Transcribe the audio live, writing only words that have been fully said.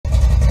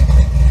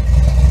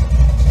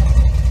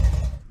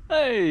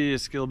Hey,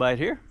 Skillbyte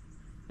here,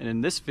 and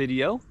in this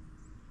video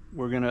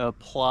we're going to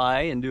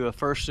apply and do a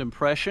first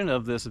impression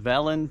of this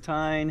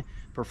Valentine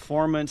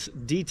Performance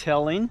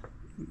Detailing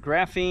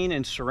Graphene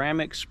and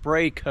Ceramic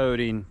Spray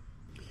Coating.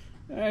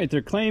 Alright,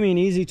 they're claiming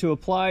easy to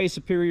apply,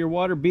 superior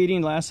water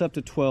beading, lasts up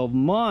to 12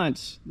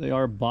 months. They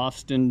are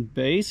Boston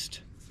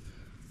based.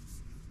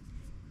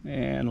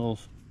 And a little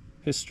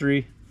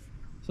history.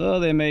 So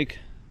they make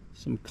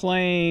some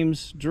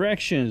claims,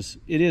 directions.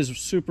 It is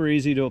super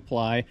easy to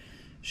apply.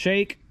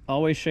 Shake,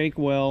 always shake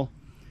well.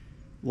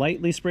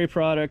 Lightly spray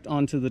product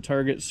onto the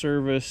target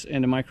surface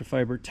and a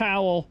microfiber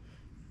towel.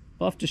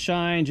 Buff to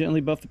shine,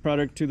 gently buff the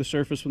product to the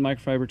surface with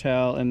microfiber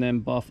towel, and then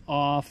buff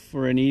off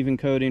for an even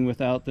coating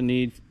without the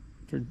need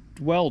for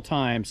dwell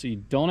time, so you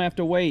don't have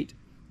to wait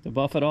to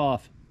buff it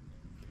off.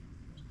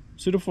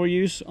 Suitable for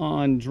use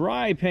on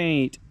dry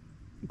paint,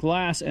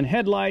 glass, and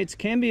headlights.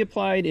 Can be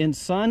applied in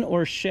sun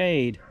or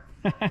shade.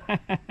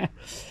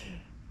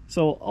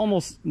 So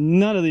almost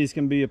none of these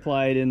can be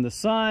applied in the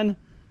sun,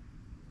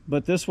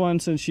 but this one,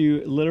 since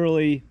you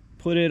literally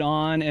put it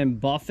on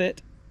and buff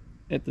it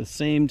at the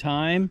same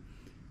time,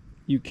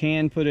 you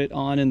can put it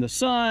on in the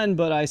sun,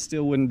 but I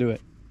still wouldn't do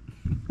it.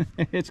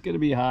 It's gonna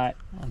be hot.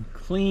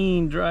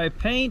 Clean dry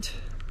paint.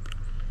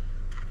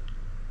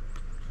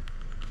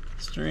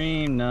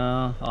 Stream,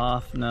 no.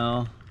 Off,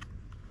 no.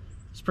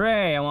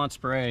 Spray, I want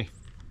spray.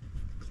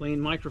 Clean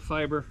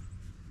microfiber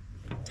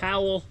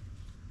towel.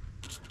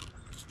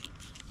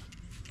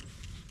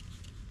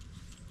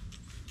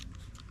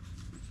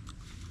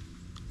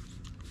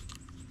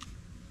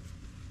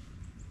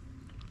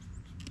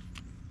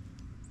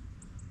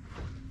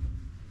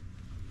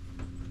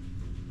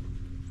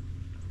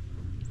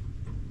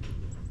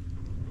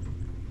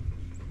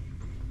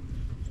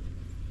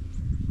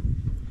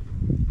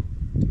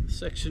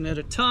 Section at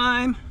a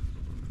time.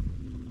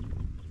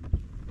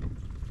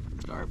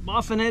 Start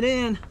buffing it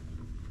in.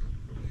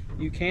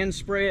 You can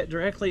spray it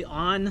directly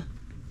on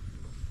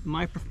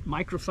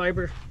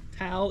microfiber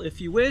towel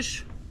if you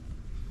wish.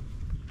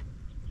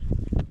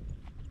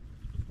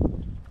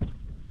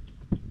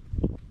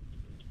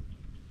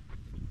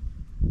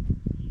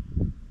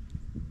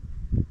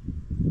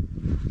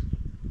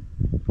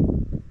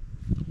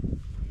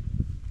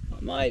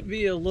 It might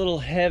be a little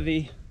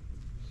heavy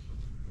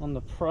on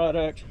the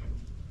product.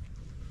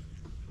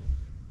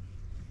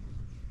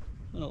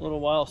 Been a little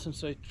while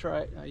since I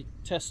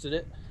tested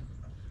it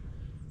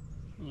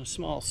on a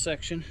small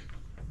section.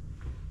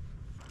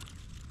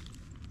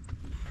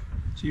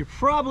 So you're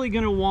probably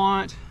going to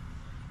want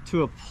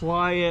to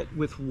apply it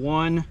with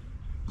one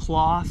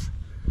cloth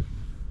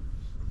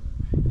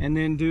and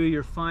then do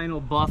your final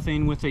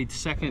buffing with a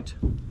second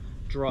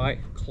dry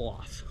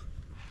cloth.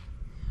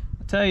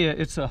 I tell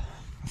you,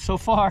 so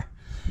far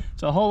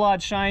it's a whole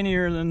lot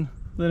shinier than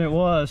it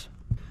was.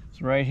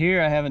 So right here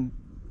I haven't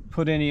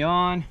put any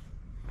on.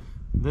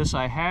 This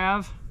I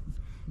have.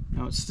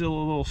 Now it's still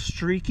a little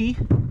streaky,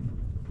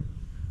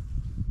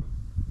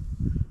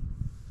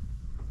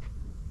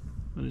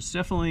 but it's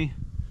definitely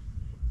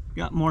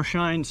got more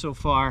shine so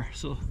far.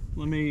 So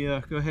let me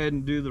go ahead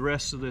and do the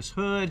rest of this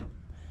hood.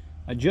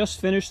 I just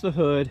finished the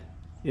hood.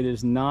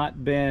 It's not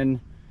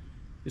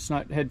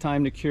had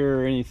time to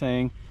cure or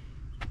anything.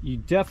 You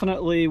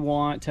definitely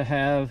want to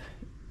have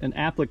an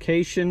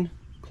application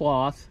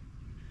cloth,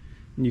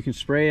 and you can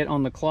spray it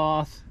on the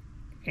cloth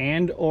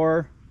and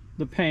or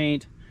the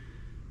paint,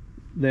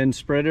 then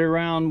spread it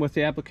around with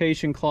the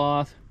application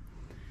cloth,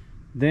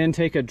 then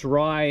take a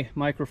dry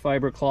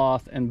microfiber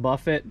cloth and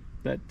buff it.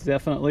 That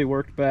definitely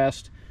worked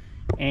best.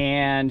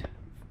 And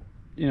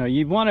you know,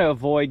 you want to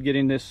avoid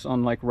getting this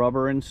on like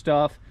rubber and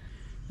stuff.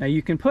 Now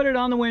you can put it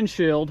on the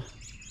windshield,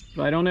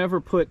 but I don't ever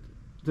put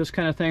this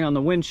kind of thing on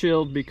the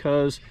windshield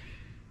because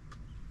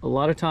a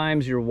lot of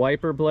times your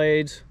wiper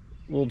blades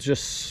will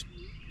just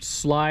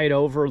slide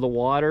over the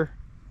water.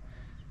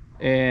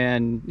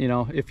 And you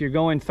know, if you're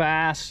going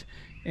fast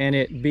and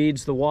it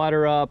beads the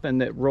water up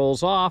and it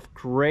rolls off,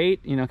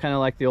 great, you know, kind of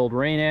like the old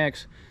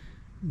Rain-X,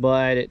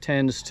 but it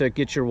tends to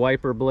get your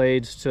wiper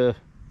blades to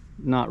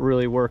not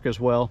really work as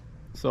well.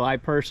 So I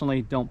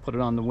personally don't put it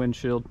on the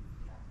windshield.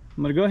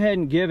 I'm going to go ahead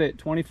and give it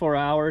 24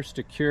 hours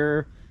to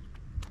cure,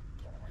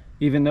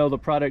 even though the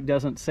product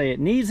doesn't say it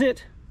needs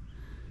it,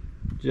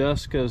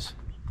 just because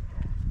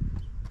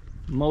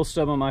most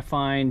of them I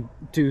find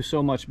do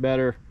so much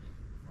better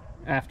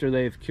after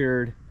they've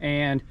cured.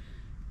 And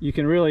you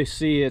can really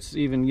see it's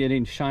even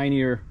getting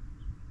shinier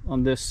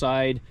on this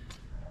side,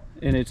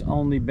 and it's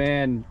only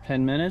been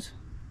 10 minutes.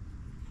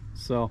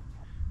 So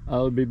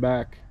I'll be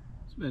back.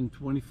 It's been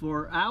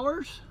 24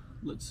 hours.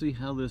 Let's see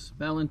how this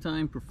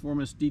Valentine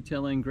Performance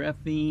Detailing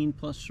Graphene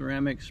plus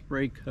Ceramic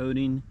Spray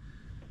Coating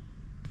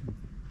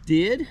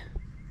did.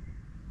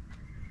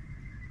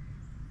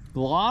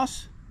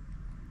 Gloss.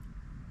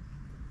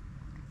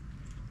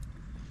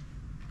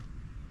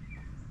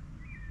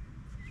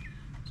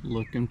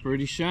 Looking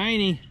pretty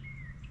shiny.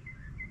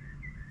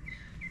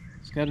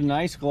 It's got a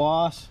nice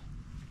gloss.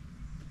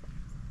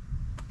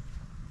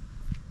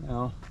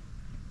 Now,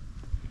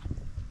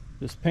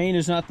 this paint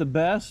is not the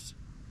best.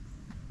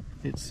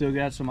 It's still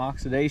got some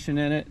oxidation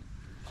in it,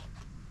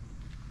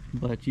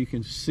 but you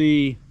can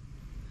see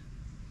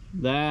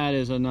that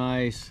is a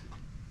nice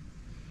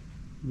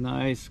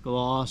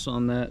gloss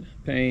on that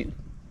paint.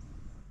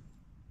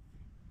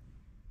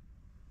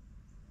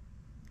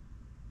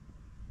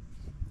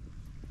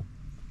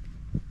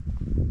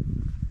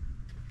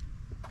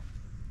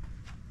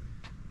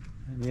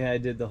 And yeah, I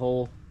did the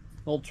whole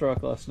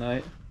truck last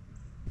night.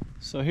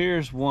 So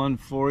here's one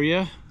for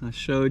you. I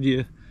showed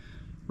you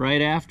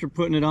right after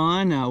putting it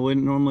on. Now I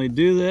wouldn't normally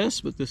do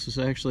this, but this is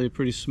actually a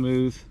pretty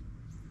smooth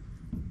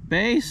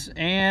base,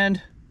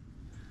 and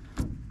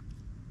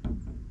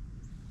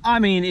I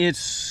mean, it's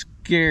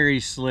scary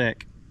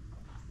slick.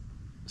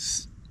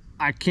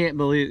 I can't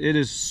believe it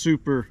is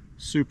super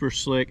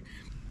slick.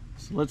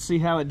 So let's see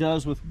how it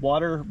does with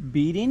water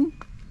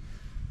beading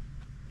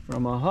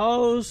from a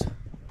hose.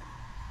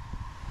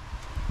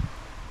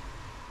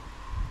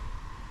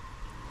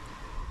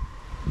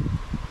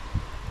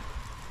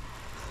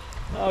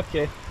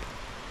 Okay,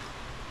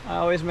 I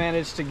always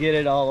manage to get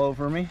it all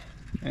over me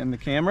and the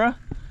camera.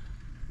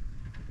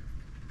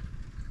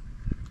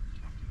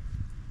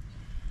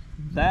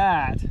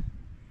 That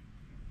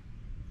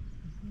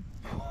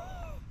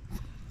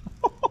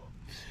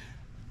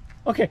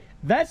okay,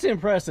 that's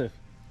impressive.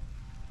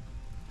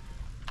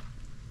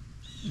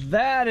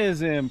 That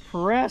is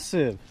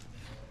impressive.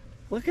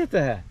 Look at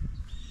that.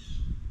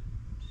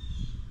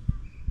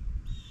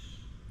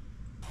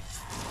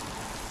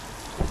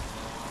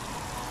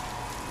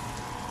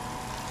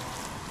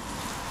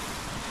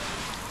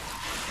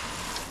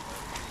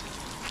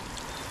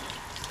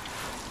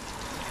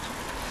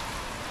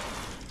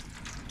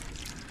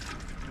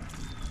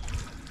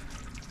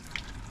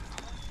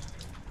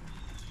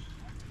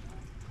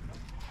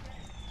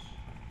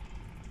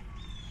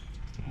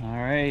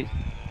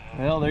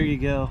 Well, there you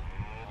go.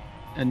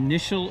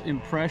 Initial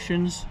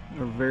impressions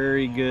are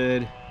very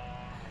good.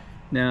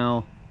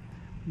 Now,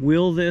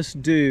 will this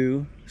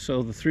do?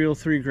 So the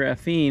 303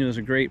 Graphene was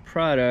a great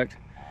product,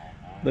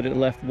 but it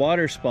left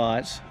water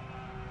spots.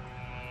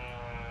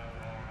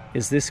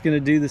 Is this going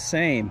to do the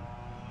same?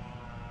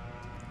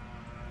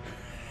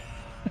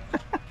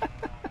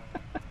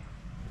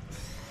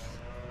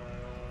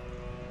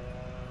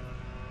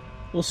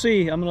 We'll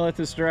see. I'm going to let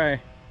this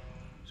dry.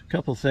 There's a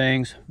couple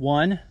things.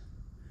 One,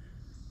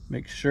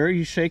 make sure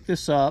you shake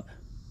this up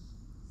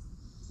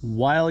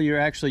while you're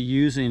actually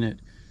using it.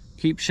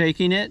 Keep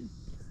shaking it.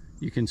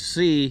 You can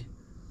see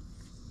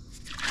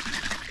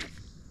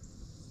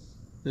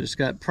that it's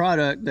got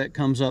product that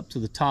comes up to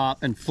the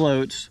top and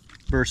floats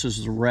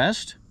versus the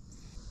rest.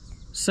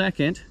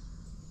 Second,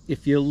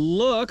 if you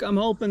look, I'm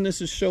hoping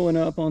this is showing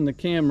up on the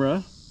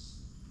camera.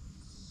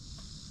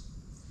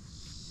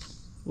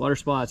 Water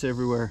spots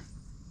everywhere.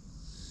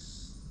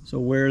 So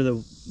where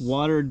the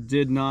water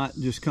did not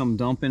just come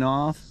dumping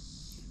off,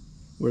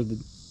 where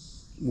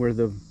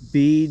the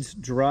beads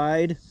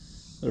dried,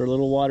 there are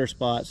little water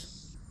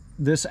spots.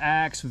 This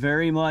acts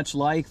very much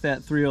like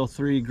that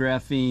 303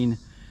 Graphene,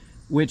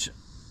 which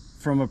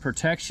from a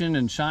protection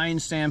and shine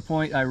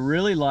standpoint I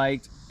really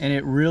liked, and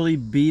it really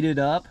beat it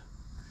up.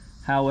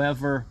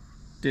 However,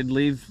 did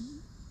leave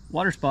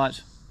water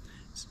spots.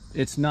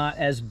 It's not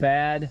as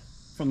bad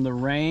from the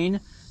rain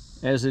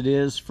as it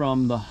is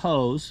from the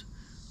hose,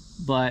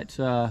 but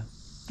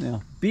you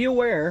know, be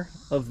aware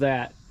of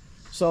that.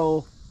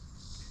 So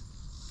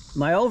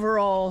my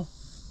overall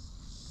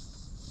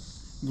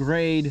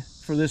grade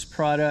for this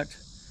product,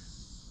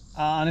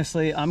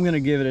 honestly, I'm gonna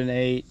give it an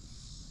 8.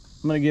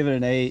 I'm gonna give it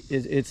an 8.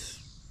 It's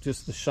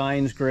just, the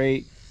shine's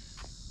great,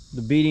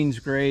 the beating's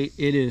great,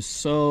 it is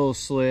so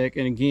slick,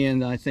 and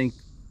again, I think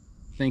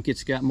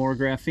it's got more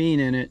graphene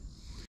in it.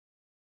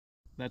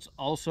 That's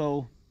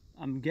also,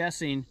 I'm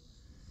guessing,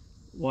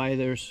 why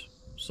there's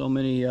so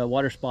many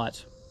water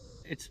spots.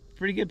 It's a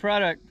pretty good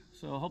product,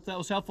 so I hope that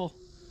was helpful.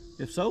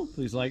 If so,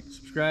 please like,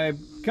 subscribe,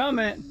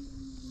 comment,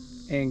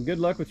 and good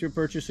luck with your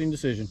purchasing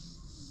decision.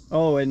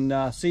 Oh, and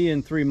see you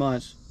in 3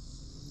 months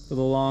for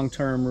the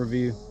long-term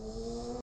review.